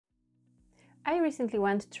I recently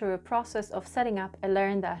went through a process of setting up a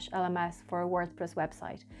LearnDash LMS for a WordPress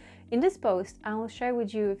website. In this post, I will share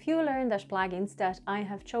with you a few LearnDash plugins that I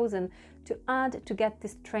have chosen to add to get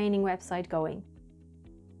this training website going.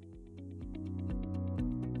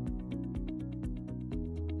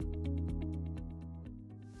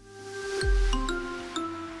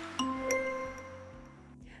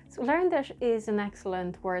 So LearnDash is an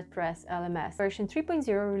excellent WordPress LMS. Version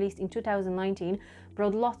 3.0, released in 2019,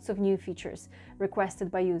 brought lots of new features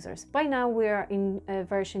requested by users. By now we are in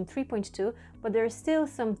version 3.2, but there are still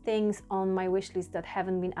some things on my wishlist that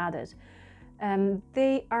haven't been added.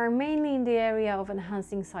 They are mainly in the area of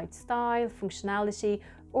enhancing site style, functionality,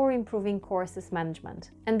 or improving courses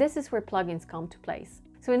management. And this is where plugins come to place.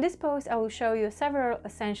 So in this post, I will show you several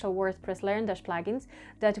essential WordPress Learndash plugins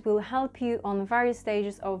that will help you on various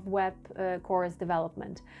stages of web course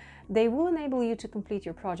development. They will enable you to complete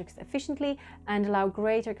your projects efficiently and allow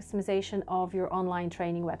greater customization of your online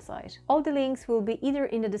training website. All the links will be either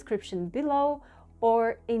in the description below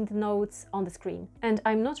or in the notes on the screen. And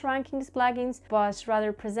I'm not ranking these plugins, but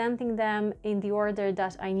rather presenting them in the order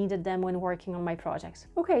that I needed them when working on my project.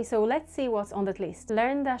 Okay, so let's see what's on that list.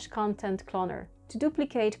 LearnDash Content Cloner, to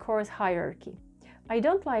duplicate course hierarchy. I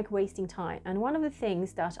don't like wasting time, and one of the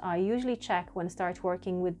things that I usually check when I start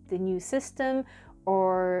working with the new system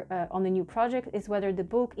or on a new project is whether the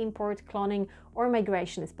bulk import, cloning or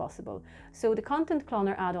migration is possible. So the Content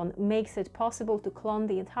Cloner add-on makes it possible to clone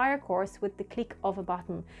the entire course with the click of a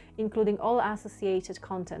button, including all associated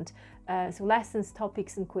content, so lessons,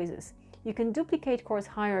 topics and quizzes. You can duplicate course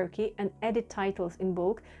hierarchy and edit titles in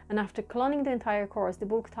bulk, and after cloning the entire course, the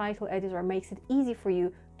bulk title editor makes it easy for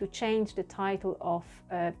you to change the title of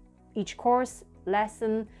each course,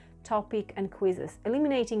 lesson, topic and quizzes,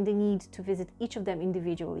 eliminating the need to visit each of them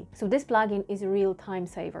individually. So this plugin is a real time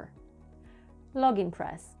saver.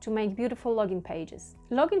 LOGINPRESS, to make beautiful login pages.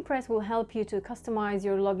 LOGINPRESS will help you to customize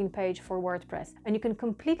your login page for WordPress, and you can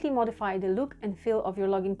completely modify the look and feel of your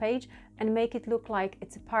login page and make it look like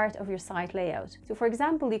it's a part of your site layout. So for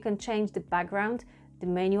example, you can change the background, the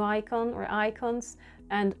menu icon or icons,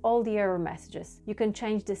 and all the error messages. You can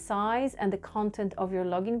change the size and the content of your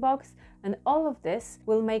login box, and all of this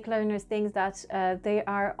will make learners think that they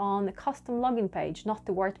are on a custom login page, not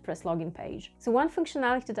the WordPress login page. So one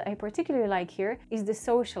functionality that I particularly like here is the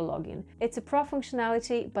social login. It's a pro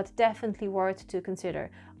functionality, but definitely worth to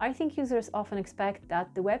consider. I think users often expect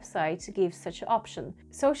that the website gives such an option.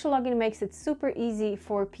 Social login makes it super easy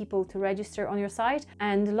for people to register on your site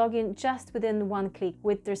and log in just within one click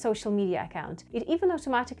with their social media account. It even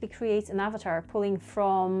automatically creates an avatar pulling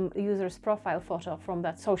from a user's profile photo from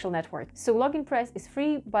that social network. So LOGINPRESS is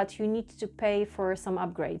free, but you need to pay for some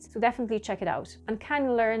upgrades. So definitely check it out. Uncanny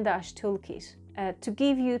Learndash Toolkit, to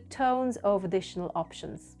give you tons of additional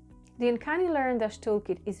options. The Uncanny Learndash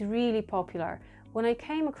Toolkit is really popular. When I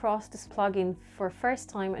came across this plugin for the first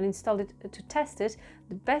time and installed it to test it,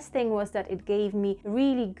 the best thing was that it gave me a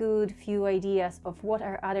really good few ideas of what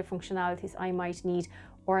are other functionalities I might need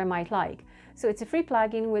or I might like. So it's a free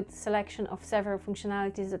plugin with a selection of several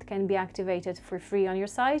functionalities that can be activated for free on your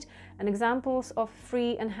site, and examples of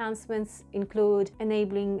free enhancements include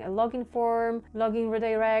enabling a login form, login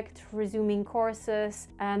redirect, resuming courses,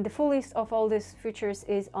 and the full list of all these features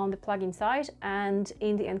is on the plugin site and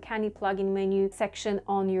in the Uncanny plugin menu section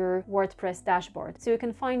on your WordPress dashboard. So you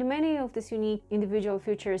can find many of these unique individual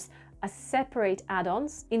features as separate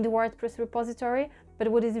add-ons in the WordPress repository. But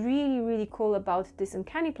what is really cool about this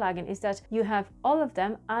Uncanny plugin is that you have all of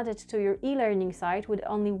them added to your e-learning site with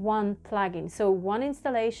only one plugin. So one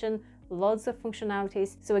installation, lots of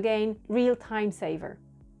functionalities. So again, real time saver.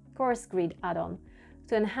 Course Grid add-on,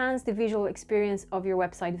 to enhance the visual experience of your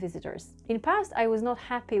website visitors. In past, I was not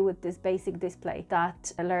happy with this basic display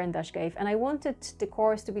that LearnDash gave, and I wanted the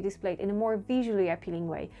course to be displayed in a more visually appealing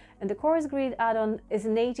way. And the Course Grid add-on is a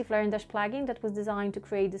native LearnDash plugin that was designed to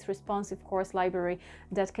create this responsive course library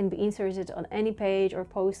that can be inserted on any page or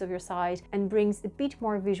post of your site and brings a bit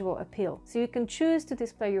more visual appeal. So you can choose to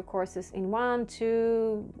display your courses in 1,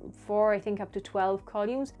 2, 4, I think up to 12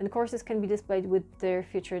 columns, and the courses can be displayed with their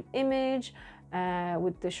featured image,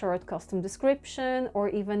 with the short custom description, or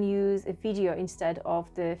even use a video instead of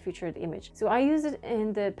the featured image. So I used it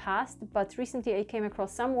in the past, but recently I came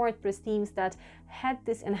across some WordPress themes that had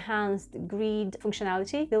this enhanced grid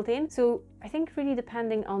functionality built in. So I think really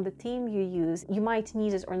depending on the theme you use, you might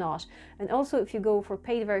need it or not. And also if you go for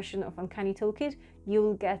paid version of Uncanny Toolkit,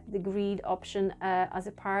 you'll get the grid option as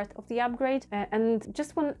a part of the upgrade. And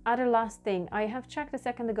just one other last thing, I have checked a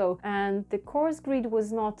second ago and the course grid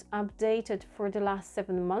was not updated for the last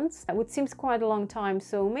 7 months, which seems quite a long time,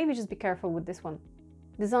 so maybe just be careful with this one.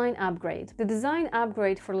 Design upgrade. The design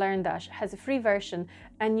upgrade for LearnDash has a free version,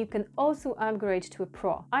 and you can also upgrade to a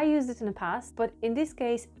Pro. I used it in the past, but in this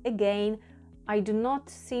case, again, I do not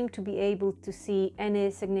seem to be able to see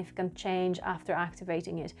any significant change after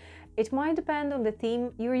activating it. It might depend on the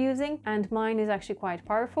theme you're using, and mine is actually quite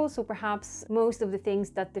powerful, so perhaps most of the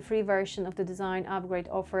things that the free version of the design upgrade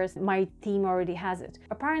offers, my theme already has it.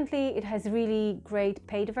 Apparently it has really great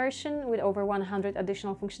paid version with over 100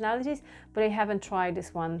 additional functionalities, but I haven't tried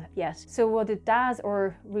this one yet. So what it does,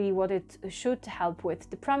 or really what it should help with,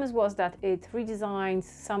 the promise was that it redesigns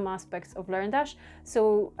some aspects of LearnDash,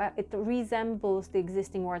 so it resembles the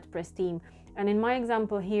existing WordPress theme. And in my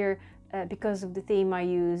example here, because of the theme I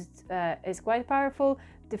used is quite powerful,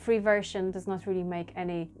 the free version does not really make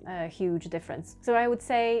any huge difference. So I would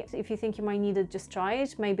say if you think you might need it, just try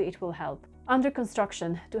it, maybe it will help. Under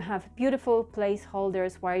construction, to have beautiful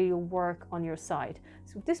placeholders while you work on your site.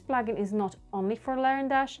 So this plugin is not only for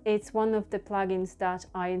LearnDash, it's one of the plugins that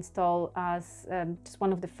I install as just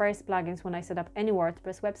one of the first plugins when I set up any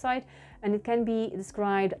WordPress website, and it can be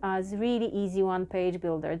described as really easy one-page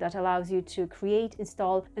builder that allows you to create,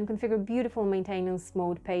 install, and configure beautiful maintenance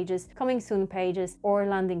mode pages, coming soon pages, or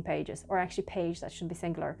landing pages, or actually page, that should be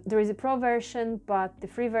singular. There is a Pro version, but the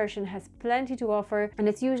free version has plenty to offer, and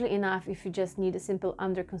it's usually enough if you just need a simple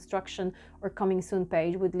under construction or coming soon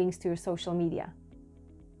page with links to your social media.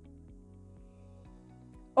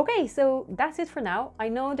 Okay, so that's it for now. I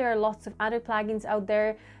know there are lots of other plugins out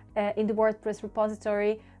there in the WordPress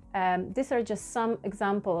repository. These are just some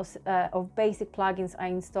examples of basic plugins I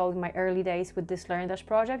installed in my early days with this LearnDash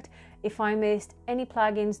project. If I missed any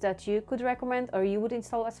plugins that you could recommend or you would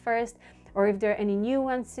install as first, or if there are any new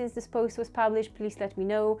ones since this post was published, please let me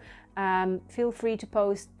know. Feel free to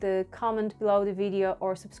post the comment below the video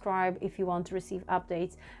or subscribe if you want to receive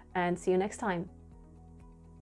updates, and see you next time.